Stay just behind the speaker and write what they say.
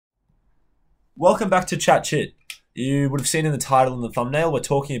Welcome back to Chat Chit. You would have seen in the title and the thumbnail, we're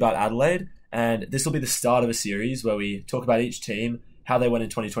talking about Adelaide, and this will be the start of a series where we talk about each team, how they went in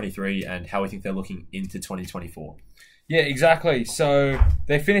 2023, and how we think they're looking into 2024. Yeah, exactly. So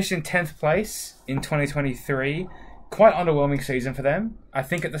they finished in 10th place in 2023. Quite underwhelming season for them. I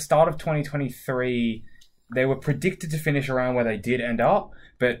think at the start of 2023, they were predicted to finish around where they did end up.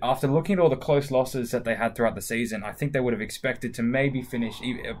 But after looking at all the close losses that they had throughout the season, I think they would have expected to maybe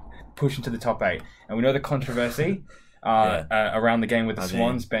push into the top 8. And we know the controversy around the game with the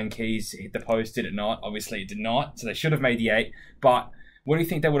Swans. Ben Keys hit the post, did it not? Obviously it did not. So they should have made the 8. But what do you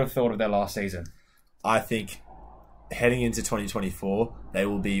think they would have thought of their last season? I think heading into 2024, they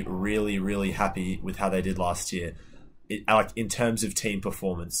will be really, really happy with how they did last year. In terms of team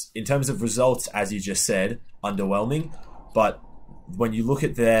performance. In terms of results, as you just said, underwhelming. But when you look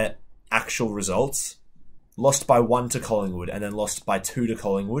at their actual results, lost by 1 to Collingwood and then lost by 2 to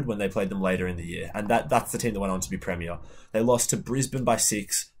Collingwood when they played them later in the year. And that's the team that went on to be Premier. They lost to Brisbane by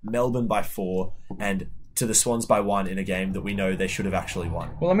 6, Melbourne by 4, and to the Swans by 1 in a game that we know they should have actually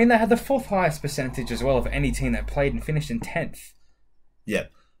won. Well, I mean, they had the 4th highest percentage as well of any team that played and finished in 10th. Yeah.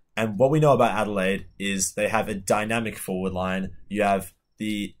 And what we know about Adelaide is they have a dynamic forward line. You have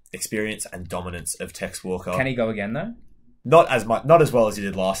the experience and dominance of Tex Walker. Can he go again, though? Not as well as he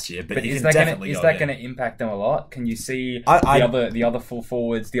did last year, but is that going to impact them a lot? Can you see the other full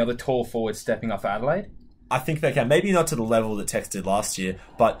forwards, the other tall forwards stepping up for Adelaide? I think they can. Maybe not to the level that Tex did last year,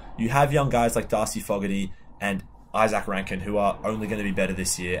 but you have young guys like Darcy Fogarty and Isaac Rankin who are only going to be better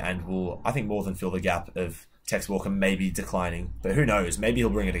this year and will, I think, more than fill the gap of Tex Walker maybe declining. But who knows? Maybe he'll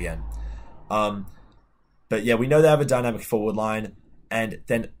bring it again. But yeah, we know they have a dynamic forward line. And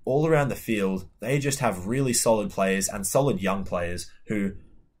then all around the field, they just have really solid players and solid young players who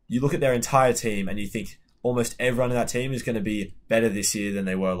you look at their entire team and you think almost everyone in that team is going to be better this year than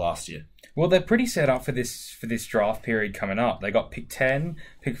they were last year. Well, they're pretty set up for this draft period coming up. They got pick 10,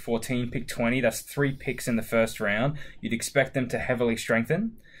 pick 14, pick 20. That's 3 picks in the first round. You'd expect them to heavily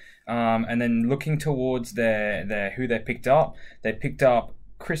strengthen. And then looking towards their who they picked up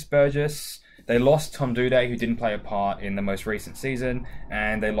Chris Burgess. They lost Tom Duday, who didn't play a part in the most recent season,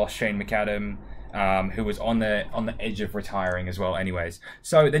 and they lost Shane McAdam, who was on the edge of retiring as well anyways.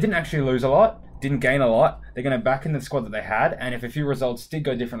 So they didn't actually lose a lot, didn't gain a lot. They're going to back in the squad that they had, and if a few results did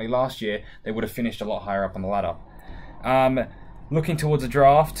go differently last year, they would have finished a lot higher up on the ladder. Looking towards the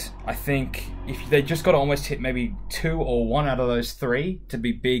draft, I think if they just got to almost hit maybe 2 or 1 out of those 3 to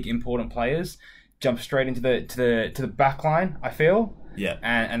be big, important players, jump straight into the back line, I feel. Yeah,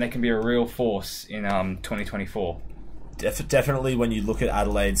 and they can be a real force in 2024. Definitely, when you look at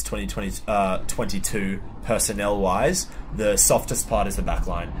Adelaide's 2022 personnel-wise, the softest part is the back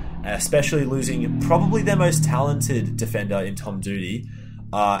line, especially losing probably their most talented defender in Tom Doody,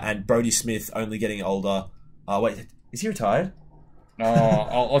 and Brodie Smith only getting older. Wait, is he retired? Oh,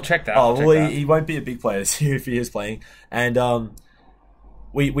 I'll check that. He won't be a big player this year if he is playing, and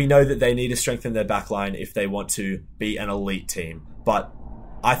we know that they need to strengthen their back line if they want to be an elite team. But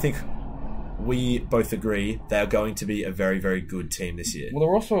I think we both agree they are going to be a very, very good team this year. Well,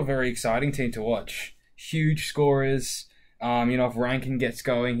 they're also a very exciting team to watch. Huge scorers. If Rankin gets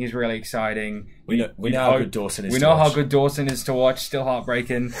going, he's really exciting. We know how good Dawson is. We know how good Dawson is to watch. Still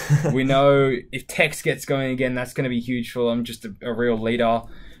heartbreaking. We know if Tex gets going again, that's going to be huge for them. Just a real leader.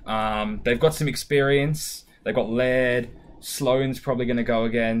 They've got some experience. They've got Laird. Sloan's probably going to go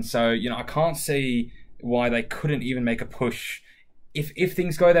again. So, I can't see why they couldn't even make a push if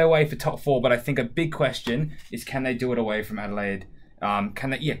things go their way for top 4. But I think a big question is, can they do it away from Adelaide? Can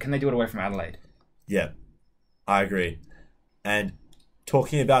they do it away from Adelaide? Yeah, I agree. And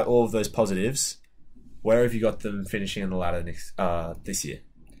talking about all of those positives, where have you got them finishing on the ladder this year?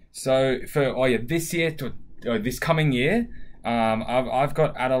 So this year this coming year, I've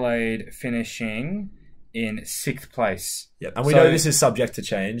got Adelaide finishing in 6th place. Yep. And we know this is subject to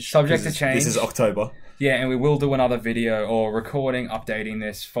change. This is October. Yeah, and we will do another video or recording updating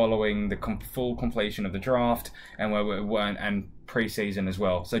this following the full completion of the draft and pre-season as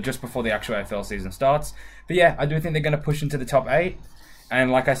well. So just before the actual AFL season starts. But yeah, I do think they're going to push into the top 8.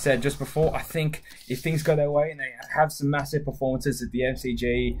 And like I said just before, I think if things go their way and they have some massive performances at the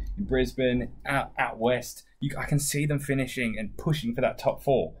MCG, in Brisbane, out west, I can see them finishing and pushing for that top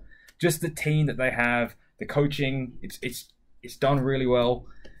 4. Just the team that they have, the coaching, it's done really well.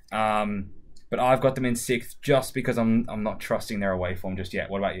 But I've got them in 6th just because I'm not trusting their away form just yet.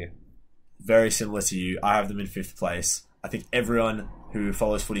 What about you? Very similar to you. I have them in 5th place. I think everyone who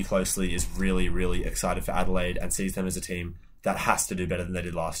follows footy closely is really, really excited for Adelaide and sees them as a team that has to do better than they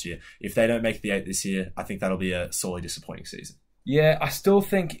did last year. If they don't make the 8 this year, I think that'll be a sorely disappointing season. Yeah, I still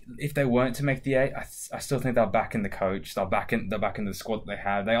think if they weren't to make the eight, I still think they'll back in the coach. They're back in the squad that they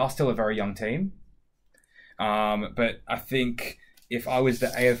have. They are still a very young team. But I think if I was the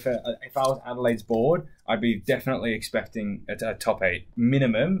AFL, if I was Adelaide's board, I'd be definitely expecting a top eight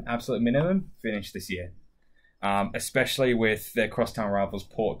minimum, absolute minimum, finish this year. Especially with their crosstown rivals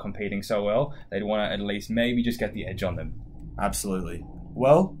Port competing so well, they'd want to at least maybe just get the edge on them. Absolutely.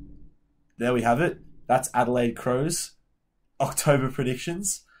 Well, there we have it. That's Adelaide Crows October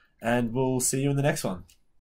predictions, and we'll see you in the next one.